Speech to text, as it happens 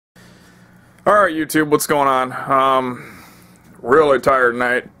Alright YouTube, what's going on? Really tired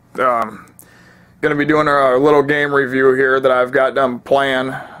tonight. Gonna be doing a little game review here that I've got done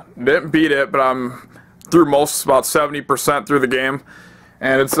playing. Didn't beat it, but I'm through about 70% through the game.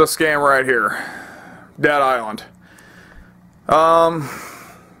 And it's this game right here. Dead Island.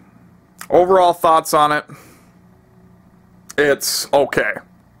 Overall thoughts on it. It's okay.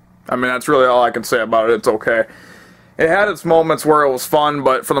 I mean, that's really all I can say about it. It's okay. It had its moments where it was fun,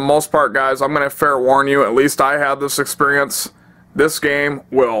 but for the most part, guys, I'm going to fair warn you, at least I had this experience. This game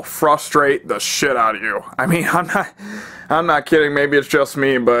will frustrate the shit out of you. I mean, I'm not kidding. Maybe it's just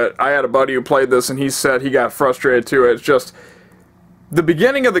me, but I had a buddy who played this, and he said he got frustrated too. It's just, the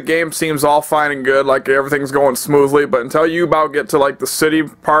beginning of the game seems all fine and good, like everything's going smoothly, but until you about get to like the city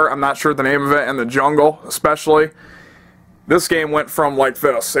part, I'm not sure the name of it, and the jungle especially, this game went from like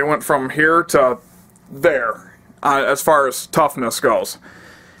this. It went from here to there. As far as toughness goes.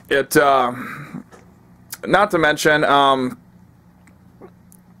 It, not to mention,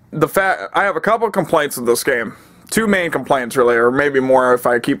 the fact, I have a couple of complaints with this game. Two main complaints, really, or maybe more if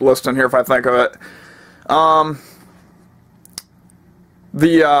I keep listing here if I think of it.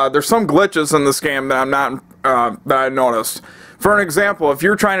 There's some glitches in this game that that I noticed. For an example, if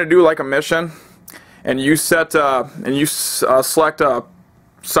you're trying to do like a mission, and you select a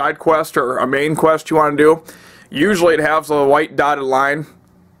side quest or a main quest you want to do, usually it has a white dotted line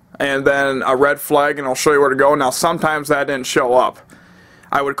and then a red flag, and it'll show you where to go. Now sometimes that didn't show up.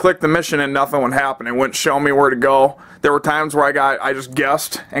 I would click the mission and nothing would happen. It wouldn't show me where to go. There were times where I just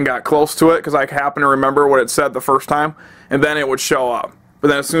guessed and got close to it because I happened to remember what it said the first time, and then it would show up. But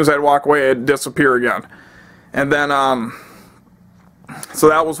then as soon as I'd walk away, it'd disappear again. And then so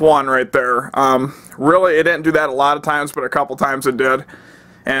that was one right there. Really, it didn't do that a lot of times, but a couple times it did.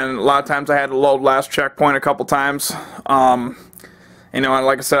 And a lot of times I had to load last checkpoint a couple times. You know, and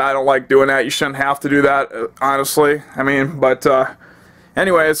like I said, I don't like doing that. You shouldn't have to do that, honestly. I mean, but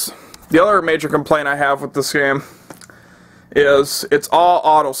anyways, the other major complaint I have with this game is it's all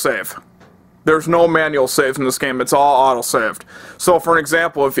autosave. There's no manual saves in this game. It's all autosaved. So for an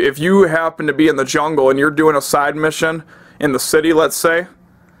example, if you happen to be in the jungle and you're doing a side mission in the city, let's say,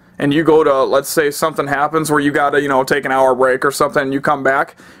 and you go to, let's say something happens where you gotta, you know, take an hour break or something, and you come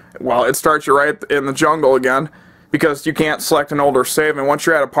back, well, it starts you right in the jungle again, because you can't select an older save, and once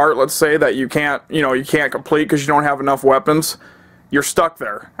you're at a part, let's say, that you can't, you know, you can't complete because you don't have enough weapons, you're stuck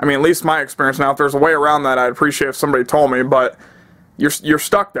there. I mean, at least my experience. Now, if there's a way around that, I'd appreciate if somebody told me, but you're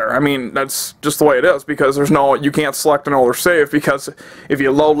stuck there. I mean, that's just the way it is, because you can't select an older save, because if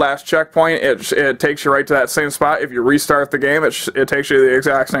you load last checkpoint, it takes you right to that same spot. If you restart the game, it takes you to the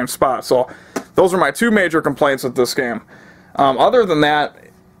exact same spot. So those are my two major complaints with this game. Other than that,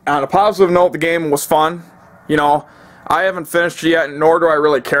 on a positive note, the game was fun. You know, I haven't finished it yet, nor do I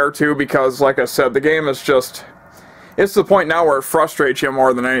really care to, because like I said, the game is just, it's to the point now where it frustrates you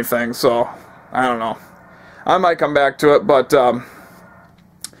more than anything. So I don't know. I might come back to it, but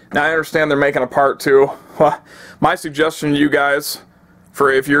now I understand they're making a part 2. Well, my suggestion to you guys, for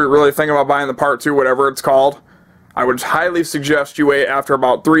if you're really thinking about buying the part 2, whatever it's called, I would highly suggest you wait after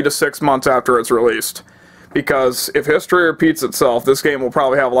about 3 to 6 months after it's released. Because if history repeats itself, this game will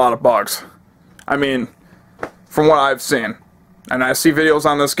probably have a lot of bugs. I mean, from what I've seen. And I see videos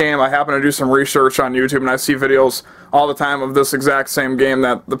on this game. I happen to do some research on YouTube, and I see videos all the time of this exact same game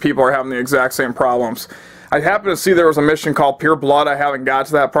that the people are having the exact same problems. I happen to see there was a mission called Pure Blood. I haven't got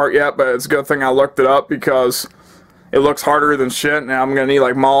to that part yet, but it's a good thing I looked it up, because it looks harder than shit, and I'm going to need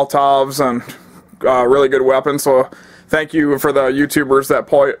like Molotovs and really good weapons. So thank you for the YouTubers that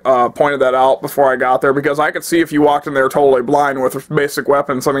pointed that out before I got there, because I could see if you walked in there totally blind with basic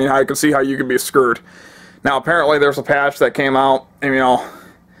weapons, I mean, I could see how you could be screwed. Now apparently there's a patch that came out, and you know,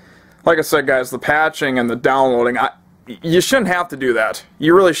 like I said guys, the patching and the downloading, you shouldn't have to do that.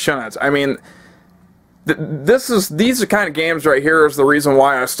 You really shouldn't. I mean, these are kind of games right here is the reason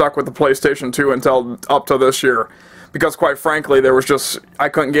why I stuck with the PlayStation 2 until up to this year, because quite frankly there was just, I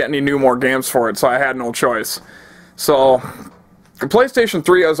couldn't get any more games for it, so I had no choice. So the PlayStation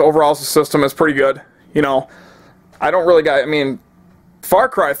 3 as overall as a system is pretty good. You know, I mean, Far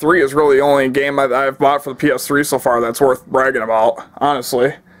Cry 3 is really the only game I've bought for the PS3 so far that's worth bragging about,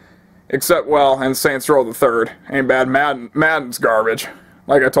 honestly. Except, well, and Saints Row the Third. Ain't bad. Madden's garbage.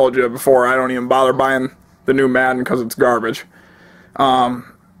 Like I told you before, I don't even bother buying the new Madden because it's garbage. And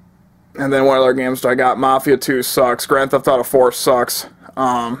then what other games do I got? Mafia 2 sucks. Grand Theft Auto 4 sucks.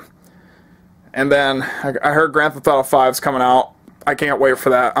 And then I heard Grand Theft Auto 5 is coming out. I can't wait for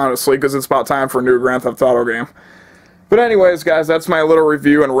that, honestly, because it's about time for a new Grand Theft Auto game. But anyways, guys, that's my little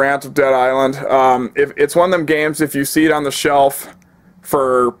review and rant of Dead Island. If it's one of them games, if you see it on the shelf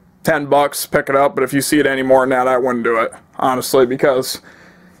for 10 bucks, pick it up, but if you see it any more than that, I wouldn't do it, honestly, because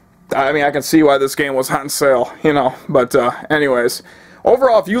I mean, I can see why this game was on sale, you know. But anyways,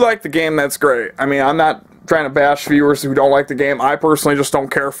 overall, if you like the game, that's great. I mean, I'm not trying to bash viewers who don't like the game. I personally just don't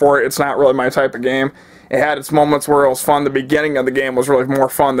care for it. It's not really my type of game. It had its moments where it was fun. The beginning of the game was really more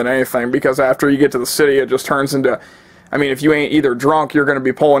fun than anything, because after you get to the city, it just turns into, I mean, if you ain't either drunk, you're going to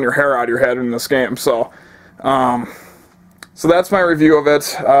be pulling your hair out of your head in this game. So that's my review of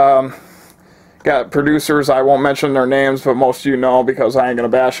it. Got producers, I won't mention their names, but most of you know, because I ain't going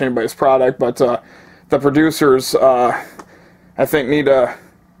to bash anybody's product. But the producers, I think, need to,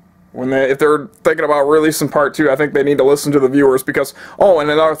 if they're thinking about releasing part 2, I think they need to listen to the viewers, because, oh, and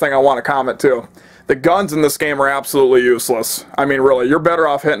another thing I want to comment too. The guns in this game are absolutely useless. I mean, really, you're better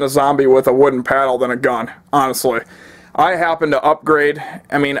off hitting a zombie with a wooden paddle than a gun, honestly. I happened to upgrade,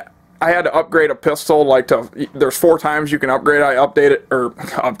 I mean, I had to upgrade a pistol, like there's 4 times you can upgrade. I updated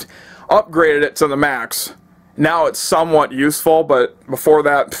upgraded it to the max. Now it's somewhat useful, but before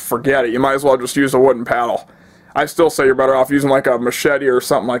that, forget it. You might as well just use a wooden paddle. I still say you're better off using like a machete or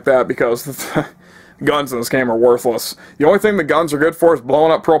something like that, because the guns in this game are worthless. The only thing the guns are good for is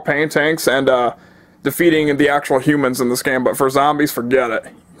blowing up propane tanks and defeating the actual humans in this game, but for zombies, forget it.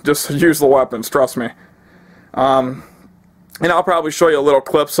 Just use the weapons, trust me. And I'll probably show you little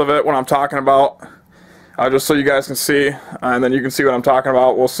clips of it when I'm talking about, just so you guys can see, and then you can see what I'm talking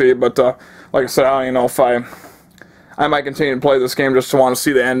about. We'll see, but like I said, I don't even know if I might continue to play this game just to want to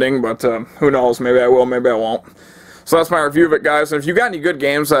see the ending, but who knows, maybe I will, maybe I won't. So that's my review of it, guys. And if you got any good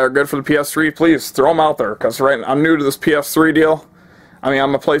games that are good for the PS3, please throw them out there, because I'm new to this PS3 deal. I mean,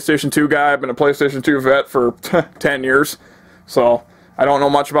 I'm a PlayStation 2 guy. I've been a PlayStation 2 vet for 10 years, so I don't know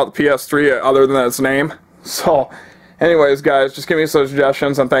much about the PS3 other than its name. So anyways, guys, just give me some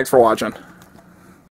suggestions, and thanks for watching.